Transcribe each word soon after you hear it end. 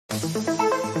Hello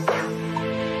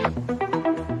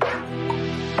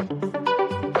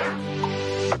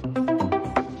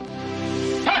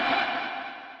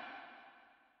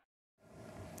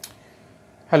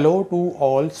to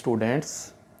all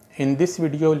students. In this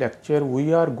video lecture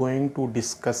we are going to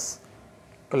discuss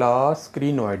class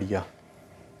Crinoidea.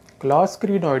 Class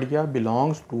Crinoidea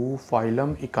belongs to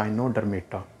phylum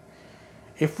Echinodermata.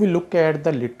 If we look at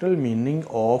the literal meaning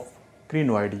of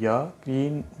Crinoidea,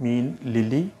 crine mean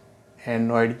lily and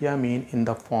noidea mean in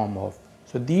the form of.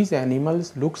 So these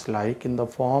animals looks like in the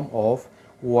form of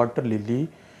water lily.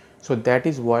 So that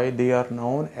is why they are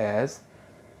known as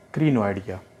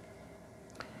Crinoidea.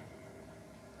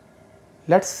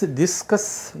 Let's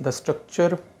discuss the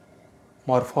structure,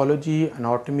 morphology,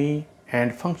 anatomy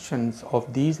and functions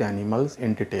of these animals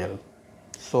in detail.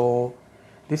 So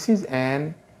this is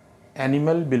an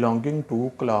animal belonging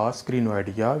to class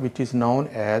Crinoidea, which is known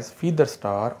as feather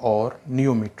star or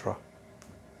Neomitra.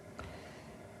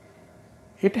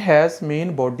 It has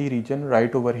main body region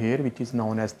right over here, which is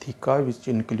known as theca, which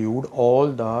include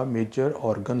all the major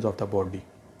organs of the body.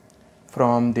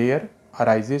 From there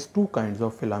arises two kinds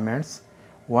of filaments.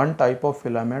 One type of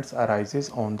filaments arises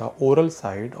on the oral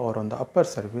side or on the upper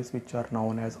surface, which are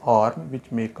known as arm,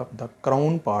 which make up the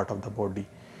crown part of the body.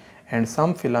 And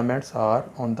some filaments are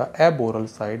on the aboral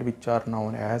side, which are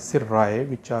known as cirri,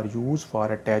 which are used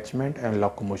for attachment and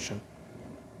locomotion.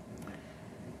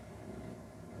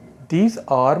 These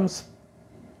arms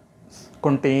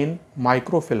contain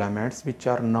microfilaments, which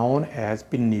are known as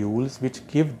pinnules, which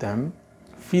give them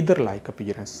feather-like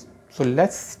appearance. So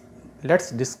let's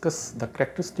discuss the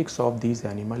characteristics of these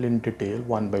animals in detail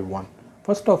one by one.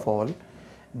 First of all,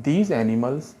 these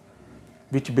animals,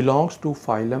 which belongs to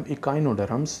phylum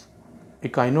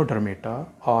Echinodermata,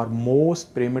 are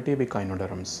most primitive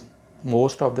echinoderms.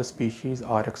 Most of the species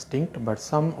are extinct, but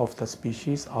some of the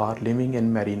species are living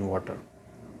in marine water.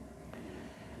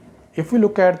 If we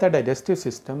look at the digestive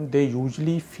system, they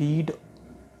usually feed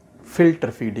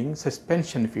filter feeding,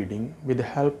 suspension feeding with the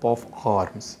help of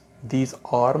arms. These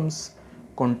arms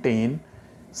contain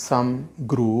some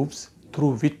grooves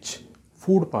through which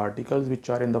food particles, which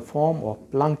are in the form of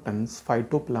planktons,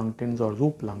 phytoplanktons or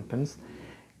zooplanktons,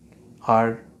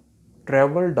 are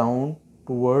travel down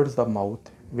towards the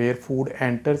mouth, where food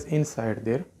enters inside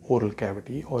their oral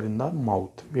cavity or in the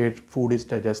mouth, where food is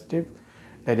digested,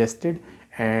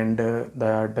 and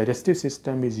the digestive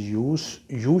system is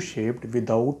U-shaped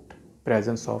without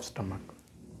presence of stomach.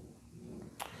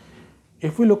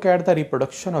 If we look at the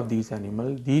reproduction of these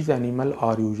animals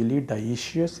are usually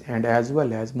dioecious and as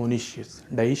well as monoecious.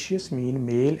 Dioecious mean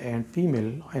male and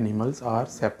female animals are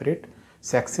separate,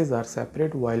 sexes are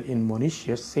separate, while in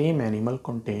monoecious, same animal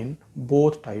contain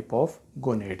both type of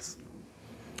gonads.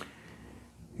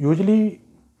 Usually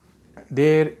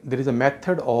there is a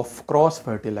method of cross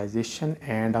fertilization,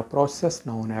 and a process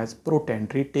known as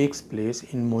protandry takes place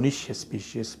in monoecious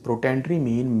species. Protandry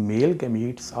mean male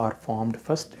gametes are formed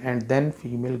first and then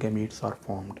female gametes are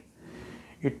formed.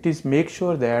 It is make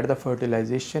sure that the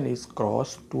fertilization is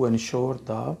crossed to ensure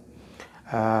the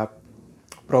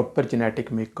proper genetic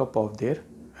makeup of their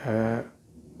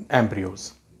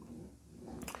embryos.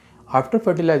 After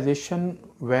fertilization,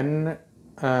 when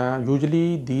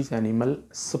usually these animals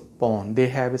spawn, they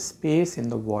have a space in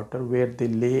the water where they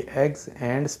lay eggs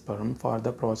and sperm for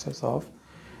the process of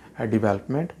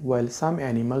development, while some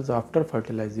animals after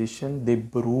fertilization they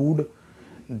brood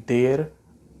their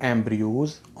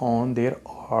embryos on their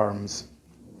arms.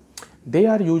 They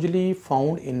are usually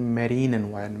found in marine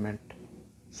environment,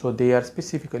 so they are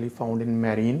specifically found in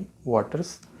marine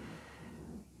waters.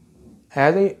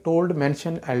 As I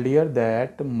mentioned earlier,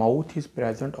 that mouth is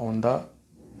present on the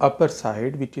upper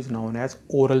side, which is known as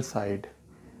oral side.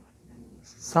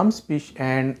 Some species,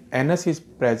 and anus is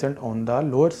present on the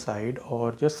lower side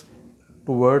or just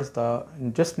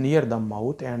near the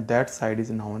mouth, and that side is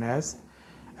known as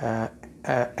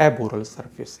aboral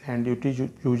surface, and it is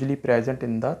usually present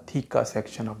in the theca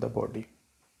section of the body.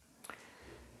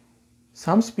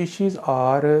 Some species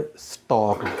are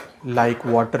stalked, like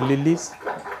water lilies.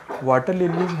 Water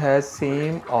lilies has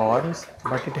same arms,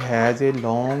 but it has a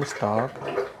long stalk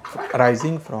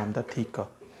rising from the theca.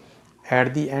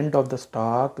 At the end of the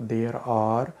stalk there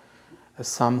are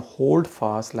some hold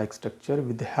fast like structure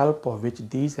with the help of which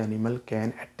these animals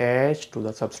can attach to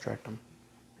the substratum.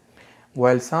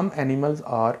 While some animals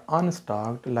are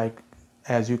unstalked, like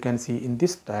as you can see in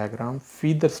this diagram,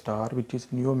 feather star, which is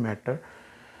Neomitra,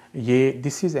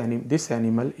 this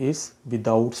animal is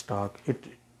without stalk. It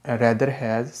rather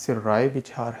has cirri,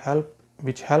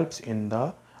 which helps in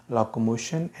the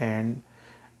locomotion and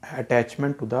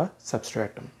attachment to the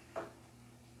substratum.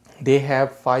 They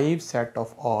have 5 set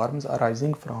of arms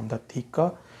arising from the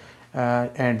theca,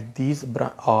 and these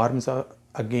arms are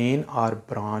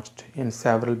branched in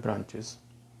several branches.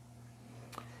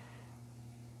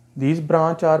 These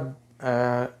branches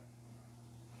are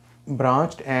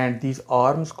branched, and these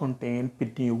arms contain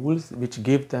pinnules which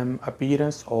give them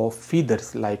appearance of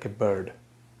feathers like a bird.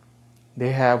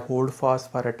 They have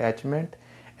holdfast for attachment,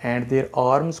 and their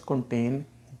arms contain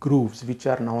grooves which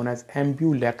are known as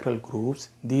ambulacral grooves.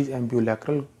 These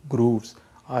ambulacral grooves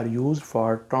are used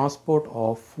for transport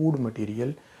of food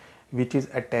material which is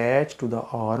attached to the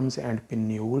arms and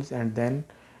pinnules and then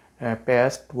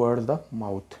passed towards the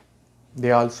mouth.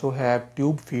 They also have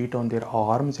tube feet on their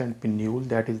arms and pinnules.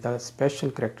 That is the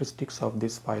special characteristics of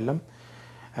this phylum.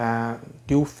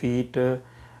 Tube feet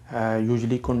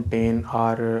usually contain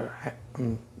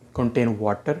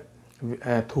water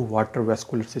through water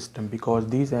vascular system, because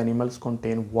these animals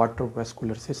contain water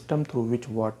vascular system through which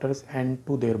waters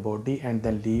enter their body and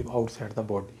then leave outside the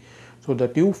body. So the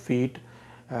tube feet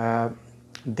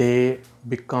they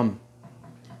become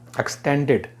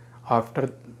extended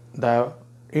after the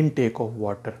intake of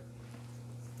water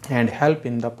and help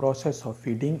in the process of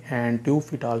feeding, and tube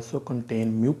feet also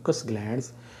contain mucus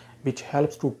glands which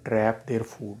helps to trap their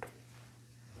food.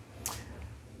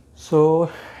 So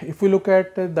if we look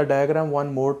at the diagram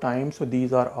one more time, so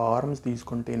these are arms, these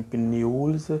contain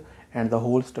pinnules, and the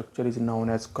whole structure is known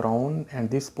as crown, and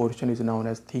this portion is known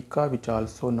as theca, which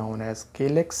also known as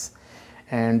calyx,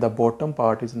 and the bottom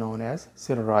part is known as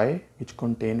cirri, which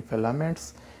contain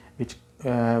filaments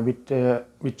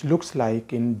which looks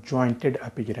like in jointed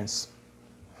appearance.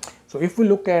 So if we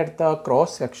look at the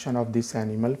cross section of this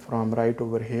animal from right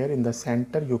over here, in the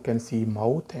center you can see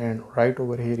mouth, and right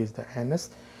over here is the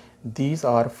anus. These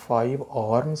are 5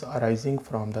 arms arising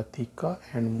from the theca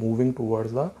and moving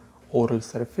towards the oral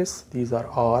surface. These are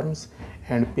arms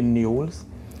and pinnules,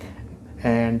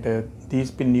 and these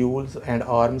pinnules and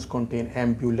arms contain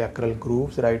ambulacral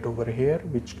grooves right over here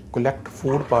which collect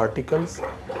food particles,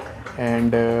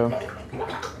 and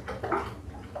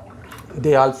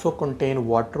they also contain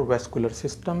water vascular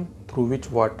system through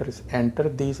which waters enter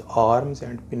these arms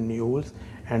and pinnules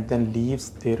and then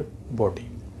leaves their body.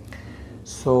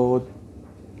 So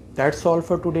that's all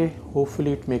for today.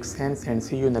 Hopefully it makes sense, and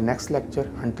see you in the next lecture.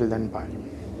 Until then, bye.